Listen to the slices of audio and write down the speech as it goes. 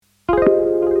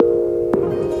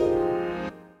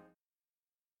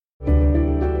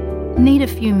Need a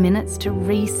few minutes to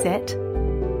reset?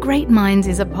 Great Minds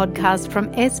is a podcast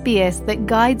from SBS that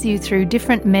guides you through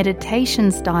different meditation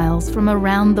styles from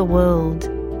around the world.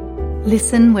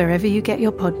 Listen wherever you get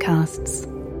your podcasts.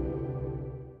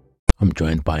 I'm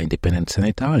joined by Independent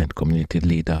Senator and Community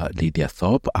Leader Lidia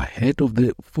Thorpe ahead of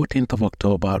the 14th of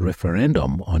October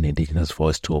referendum on Indigenous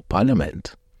voice to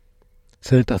Parliament.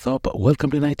 Senator Thorpe,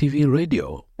 welcome to Night TV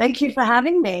Radio. Thank you for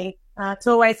having me. It's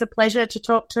always a pleasure to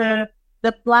talk to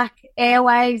the black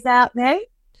airwaves out there.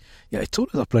 Yeah, it's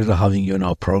always a pleasure having you on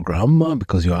our program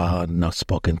because you are an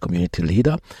outspoken community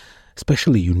leader.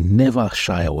 Especially, you never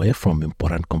shy away from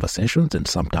important conversations and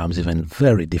sometimes even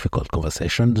very difficult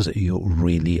conversations. You're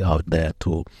really out there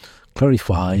to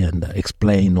clarify and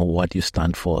explain what you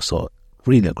stand for. So,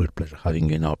 really a great pleasure having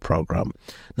you in our program.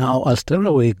 Now, I'll straight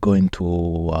away go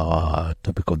into our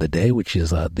topic of the day, which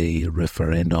is the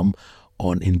referendum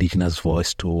on Indigenous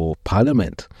voice to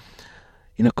Parliament.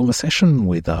 In a conversation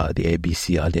with the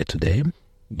ABC earlier today,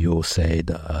 you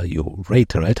said you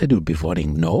reiterated you'll be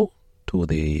voting no to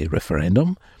the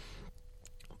referendum,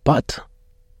 but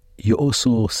you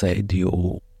also said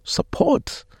you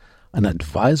support an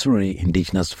advisory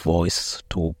Indigenous voice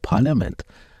to Parliament.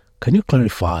 Can you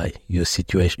clarify your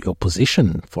situation, your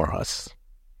position for us?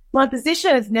 My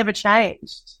position has never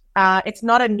changed. It's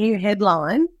not a new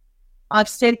headline. I've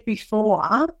said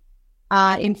before,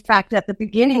 in fact, at the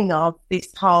beginning of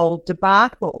this whole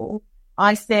debacle,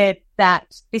 I said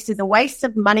that this is a waste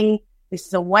of money, this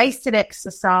is a wasted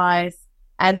exercise,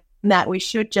 and that we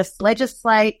should just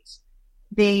legislate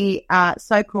the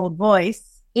so-called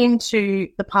voice into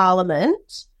the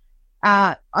Parliament.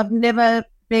 I've never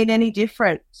been any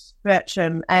different,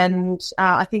 Bertram, and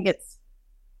I think it's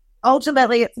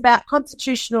about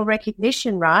constitutional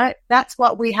recognition, right? That's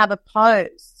what we have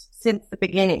opposed since the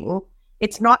beginning.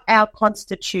 It's not our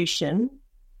constitution,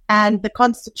 and the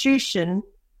constitution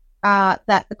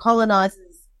that the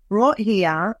colonisers brought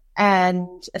here and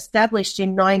established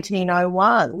in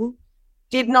 1901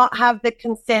 did not have the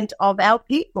consent of our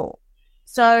people.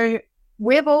 So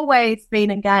we've always been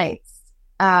against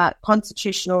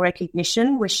constitutional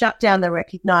recognition. We shut down the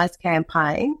Recognise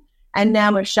campaign, and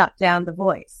now we've shut down the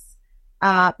voice.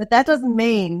 But that doesn't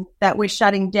mean that we're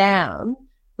shutting down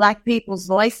black people's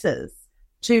voices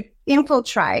to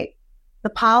infiltrate the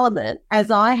Parliament, as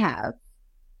I have,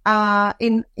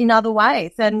 in other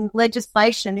ways. And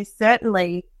legislation is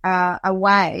certainly a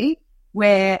way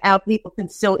where our people can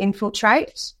still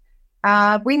infiltrate.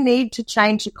 We need to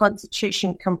change the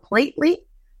Constitution completely,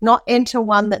 not enter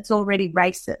one that's already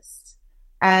racist.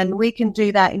 And we can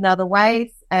do that in other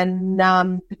ways, and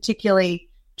particularly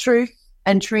truth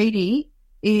and treaty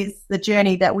is the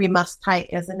journey that we must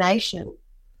take as a nation.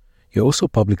 You're also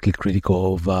publicly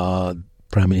critical of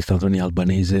Prime Minister Anthony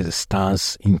Albanese's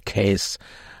stance in case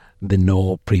the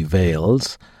no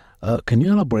prevails. Can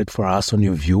you elaborate for us on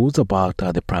your views about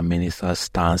the Prime Minister's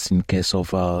stance in case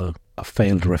of a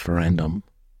failed referendum?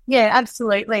 Yeah,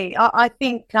 absolutely. I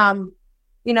think,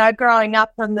 growing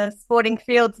up on the sporting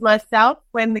fields myself,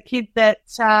 when the kids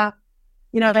in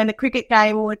the cricket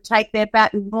game would take their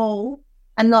bat and ball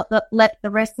and not let the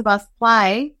rest of us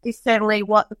play, is certainly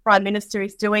what the Prime Minister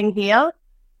is doing here.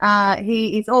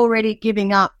 He is already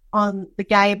giving up on the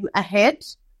game ahead,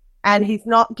 and he's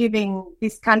not giving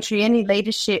this country any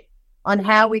leadership on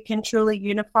how we can truly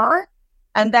unify,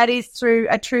 and that is through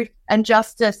a Truth and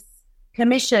Justice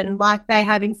Commission like they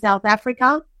have in South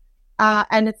Africa,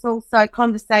 and it's also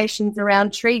conversations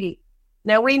around treaty.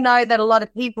 Now, we know that a lot of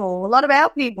our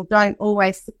people don't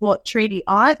always support treaty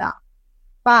either,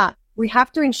 but we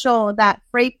have to ensure that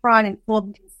free, prior and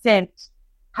informed consent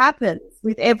happens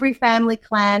with every family,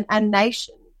 clan and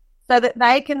nation so that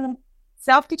they can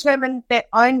self-determine their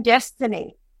own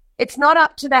destiny. It's not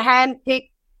up to the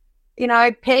hand-picked,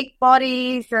 peg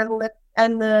bodies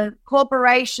and the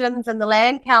corporations and the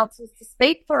land councils to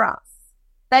speak for us.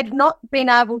 They've not been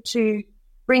able to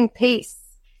bring peace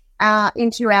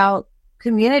into our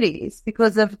communities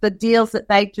because of the deals that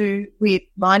they do with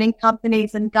mining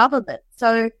companies and government.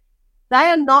 So they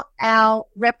are not our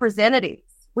representatives.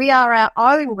 We are our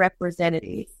own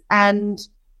representatives, and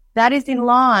that is in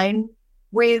line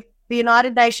with the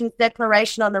United Nations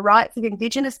Declaration on the Rights of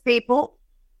Indigenous People,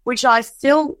 which I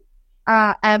still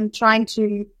am trying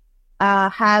to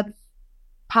have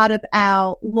part of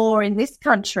our law in this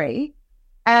country.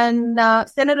 And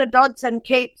Senator Dodson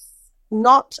keeps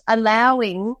not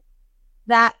allowing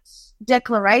that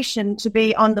declaration to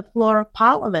be on the floor of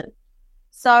Parliament.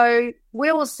 So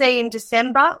we will see in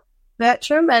December,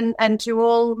 Bertram, and to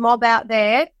all mob out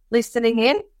there listening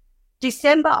in,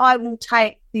 December I will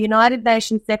take the United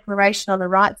Nations Declaration on the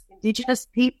Rights of Indigenous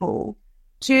People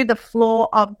to the floor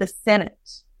of the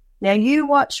Senate. Now, you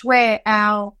watch where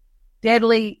our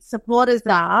deadly supporters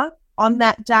are on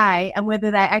that day and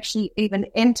whether they actually even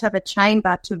enter the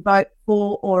chamber to vote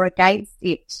for or against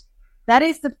it. That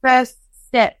is the first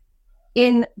step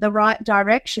in the right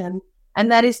direction,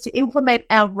 and that is to implement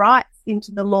our rights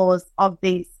into the laws of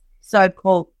these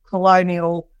so-called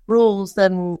colonial rules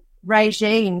and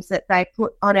regimes that they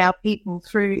put on our people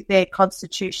through their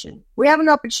constitution. We have an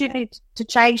opportunity to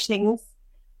change things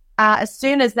as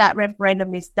soon as that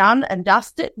referendum is done and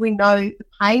dusted. We know the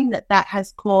pain that that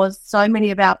has caused so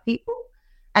many of our people,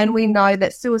 and we know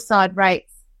that suicide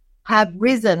rates have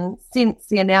risen since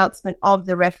the announcement of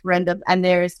the referendum, and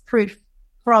there is proof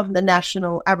from the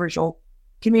National Aboriginal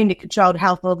Community Controlled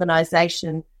Health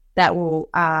Organisation that will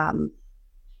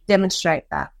demonstrate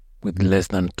that. With less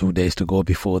than 2 days to go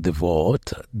before the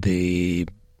vote, the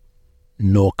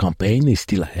no campaign is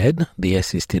still ahead. The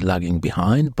yes is still lagging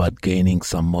behind, but gaining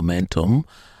some momentum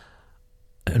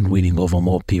and winning over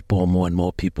more and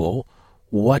more people.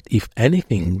 What, if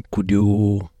anything, could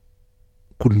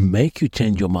make you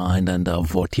change your mind and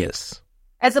vote yes?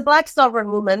 As a Black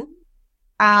sovereign woman,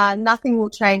 nothing will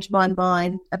change my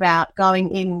mind about going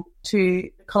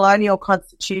into the colonial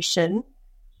constitution,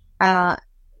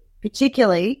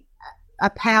 particularly a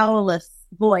powerless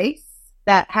voice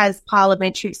that has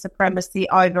parliamentary supremacy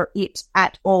over it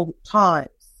at all times.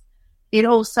 It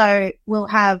also will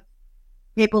have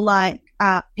people like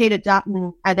Peter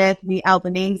Dutton and Anthony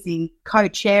Albanese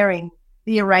co-chairing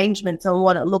the arrangements on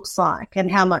what it looks like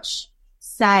and how much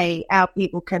say our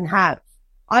people can have.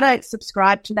 I don't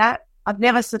subscribe to that. I've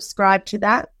never subscribed to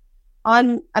that.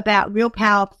 I'm about real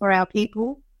power for our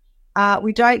people.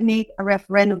 We don't need a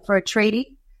referendum for a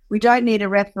treaty. We don't need a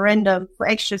referendum for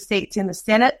extra seats in the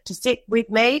Senate to sit with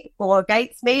me or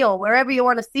against me or wherever you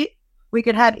want to sit. We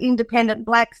could have independent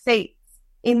Black seats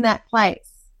in that place.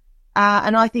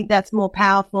 And I think that's more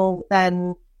powerful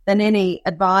than any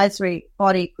advisory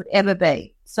body could ever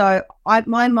be. So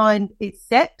my mind is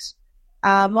set.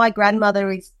 My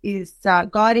grandmother is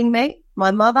guiding me,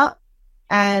 my mother,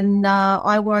 and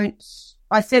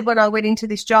I said when I went into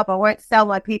this job, I won't sell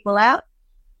my people out,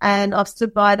 and I've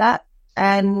stood by that.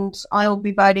 And I will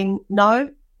be voting no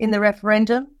in the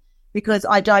referendum because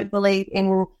I don't believe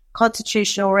in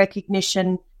constitutional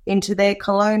recognition into their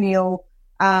colonial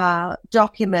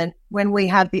document when we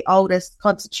have the oldest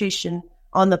constitution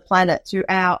on the planet through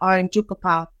our own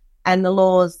Jukapa and the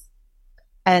laws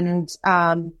and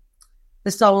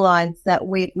the soul lines that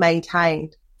we've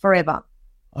maintained forever.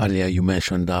 Earlier you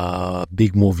mentioned a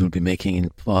big move you'll be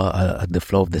making at the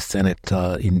floor of the Senate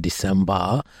in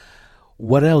December.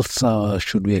 What else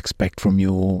should we expect from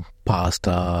you past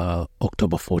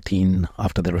October 14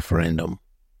 after the referendum?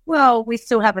 Well, we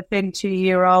still have a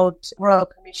 32-year-old Royal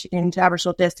Commission into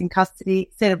Aboriginal Deaths in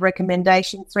Custody set of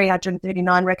recommendations,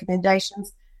 339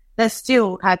 recommendations that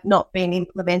still have not been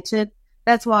implemented.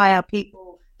 That's why our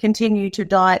people continue to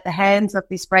die at the hands of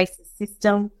this racist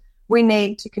system. We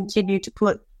need to continue to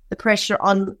put the pressure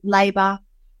on Labor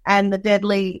and the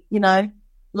deadly,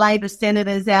 Labor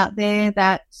senators out there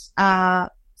that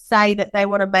say that they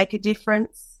want to make a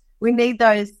difference. We need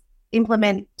those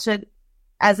implemented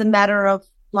as a matter of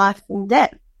life and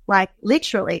death, like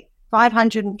literally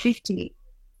 550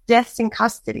 deaths in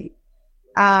custody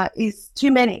is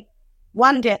too many.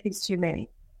 One death is too many.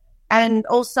 And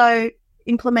also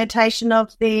implementation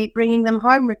of the Bringing Them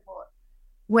Home report,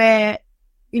 where,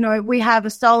 we have a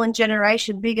stolen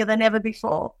generation bigger than ever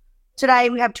before. Today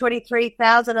we have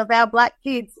 23,000 of our Black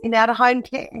kids in out-of-home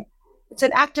care. It's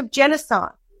an act of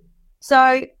genocide.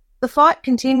 So the fight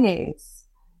continues,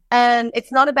 and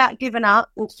it's not about giving up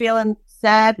and feeling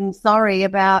sad and sorry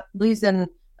about losing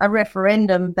a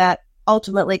referendum that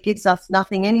ultimately gives us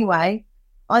nothing anyway.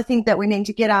 I think that we need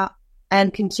to get up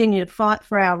and continue to fight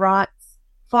for our rights,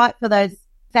 fight for those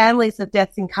families of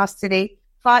deaths in custody,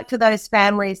 fight for those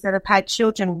families that have had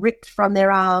children ripped from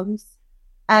their arms,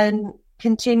 and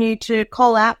continue to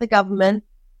call out the government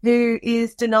who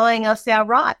is denying us our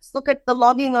rights. Look at the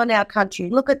logging on our country.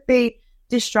 Look at the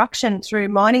destruction through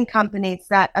mining companies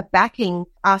that are backing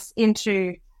us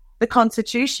into the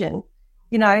Constitution.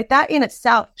 That in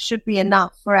itself should be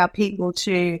enough for our people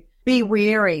to be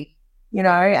weary,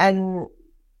 and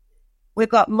we've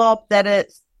got mob that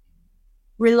is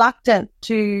reluctant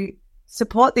to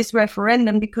support this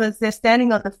referendum because they're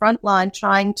standing on the front line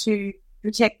trying to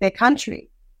protect their country.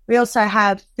 We also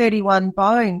have 31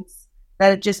 bones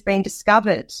that have just been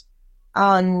discovered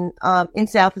in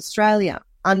South Australia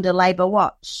under Labor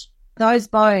watch. Those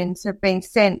bones have been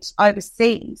sent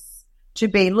overseas to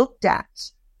be looked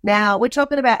at. Now, we're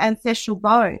talking about ancestral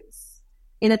bones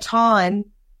in a time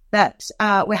that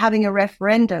we're having a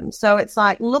referendum. So it's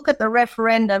like, look at the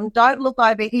referendum. Don't look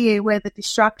over here where the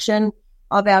destruction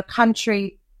of our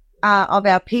country, of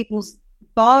our people's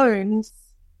bones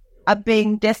are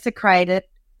being desecrated.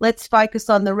 Let's focus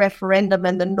on the referendum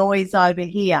and the noise over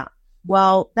here.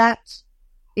 Well, that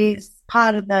is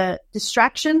part of the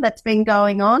distraction that's been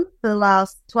going on for the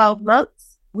last 12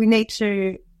 months. We need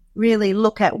to really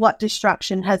look at what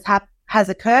destruction has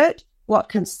occurred, what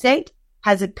consent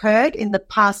has occurred in the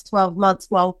past 12 months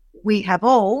while we have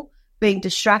all been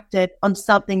distracted on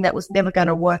something that was never going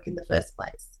to work in the first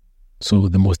place. So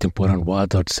the most important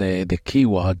words, I'd say the key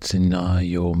words in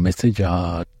your message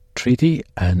are treaty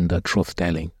and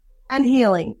truth-telling. And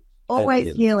healing.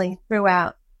 Always healing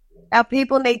throughout. Our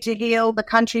people need to heal. The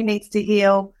country needs to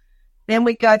heal. Then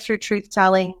we go through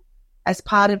truth-telling as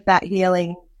part of that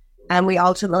healing, and we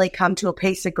ultimately come to a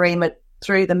peace agreement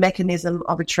through the mechanism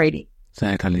of a treaty.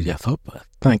 Senator Lidia Thorpe,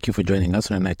 thank you for joining us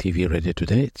on NITV Radio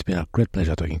today. It's been a great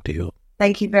pleasure talking to you.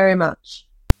 Thank you very much.